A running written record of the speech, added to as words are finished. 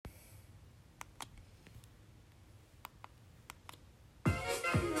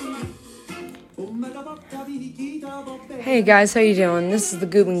Hey guys, how you doing? This is the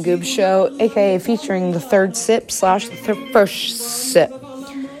Goob and Goob Show, aka featuring the third sip / the first sip.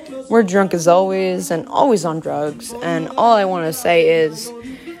 We're drunk as always and always on drugs, and all I want to say is,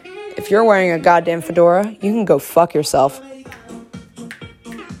 if you're wearing a goddamn fedora, you can go fuck yourself.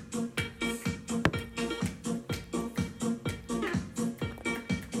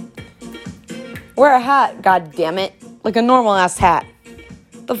 Wear a hat, goddammit, like a normal ass hat.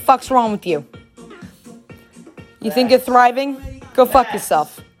 The fuck's wrong with you? You think you're thriving? Go fuck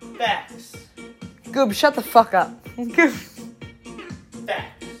yourself. Facts. Goob, shut the fuck up. Facts.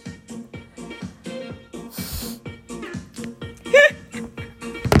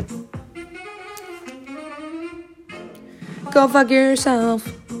 Go fuck yourself.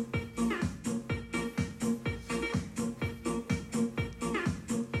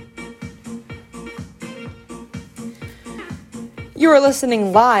 You are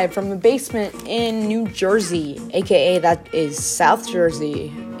listening live from a basement in New Jersey, aka that is South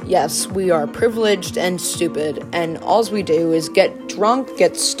Jersey. Yes, we are privileged and stupid, and all we do is get drunk,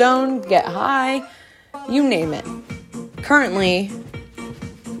 get stoned, get high, you name it. Currently,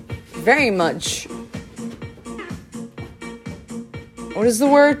 very much, what is the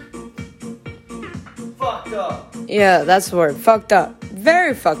word? Fucked up. Yeah, that's the word, fucked up.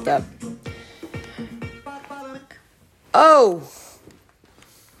 Very fucked up. Oh!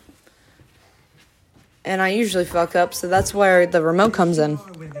 And I usually fuck up, so that's where the remote comes in.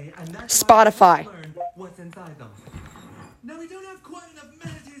 Spotify.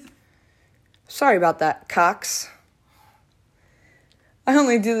 Sorry about that, Cox. I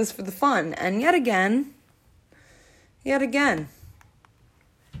only do this for the fun. And yet again,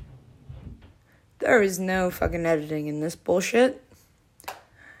 there is no fucking editing in this bullshit.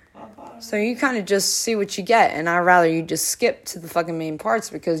 So you kind of just see what you get, and I'd rather you just skip to the fucking main parts,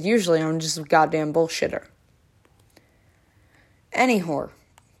 because usually I'm just a goddamn bullshitter. Anyhow.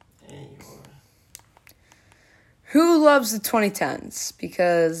 Who loves the 2010s?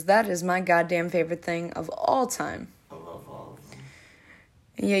 Because that is my goddamn favorite thing of all time. I love all of them.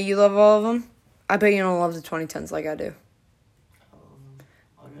 Yeah, you love all of them? I bet you don't love the 2010s like I do. I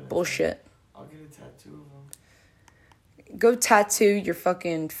love them. Bullshit. I'll get a tattoo of them. Go tattoo your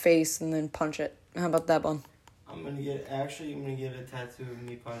fucking face and then punch it. How about that one? I'm gonna get a tattoo of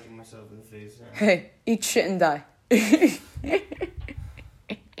me punching myself in the face. Now. Hey, eat shit and die.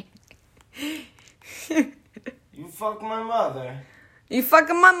 You fuck my mother. You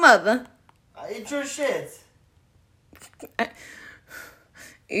fucking my mother. I eat your shit.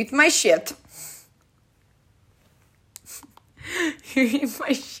 Eat my shit. You eat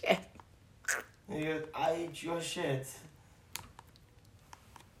my shit. I eat your shit.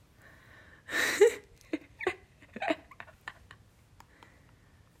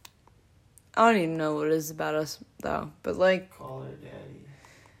 I don't even know what it is about us, though. But, like, Call her daddy.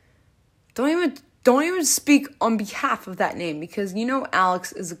 Don't even speak on behalf of that name, because you know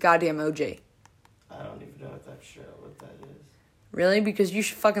Alex is a goddamn OJ. I don't even know what that is. Really? Because you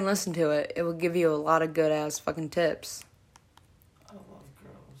should fucking listen to it. It will give you a lot of good-ass fucking tips. I love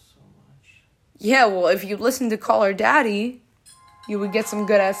girls so much. Yeah, well, if you listen to Call Her Daddy, you would get some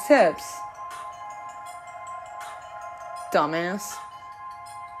good-ass tips. Dumbass.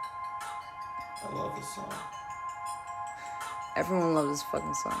 I love this song. Everyone loves this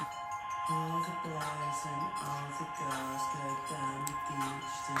fucking song.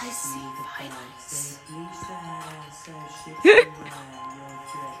 I see violence.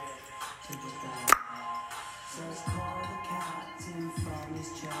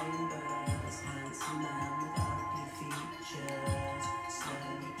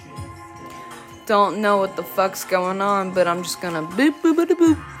 Don't know what the fuck's going on, but I'm just gonna boop boop boop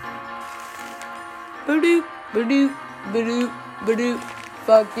boop. Boop boop boop boop.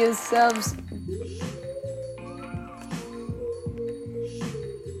 Fuck yourselves.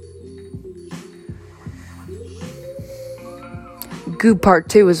 Goob Part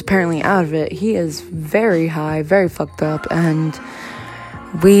 2 is apparently out of it. He is very high, very fucked up, and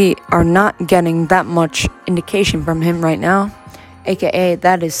we are not getting that much indication from him right now, aka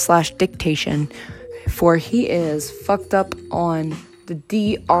that is /dictation, for he is fucked up on the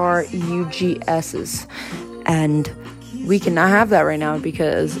DRUGS's, and we cannot have that right now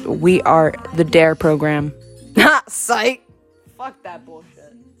because we are the DARE program. Ha! Psych! Fuck that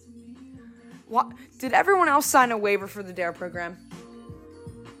bullshit. What? Did everyone else sign a waiver for the DARE program?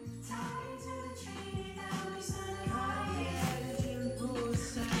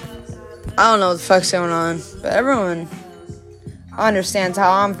 I don't know what the fuck's going on, but everyone understands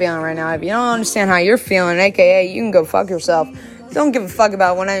how I'm feeling right now. If you don't understand how you're feeling, aka you can go fuck yourself. Don't give a fuck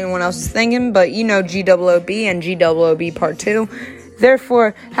about what anyone else is thinking, but you know GWOB and GWOB Part 2.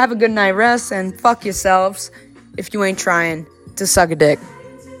 Therefore, have a good night rest and fuck yourselves if you ain't trying to suck a dick.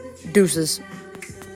 Deuces.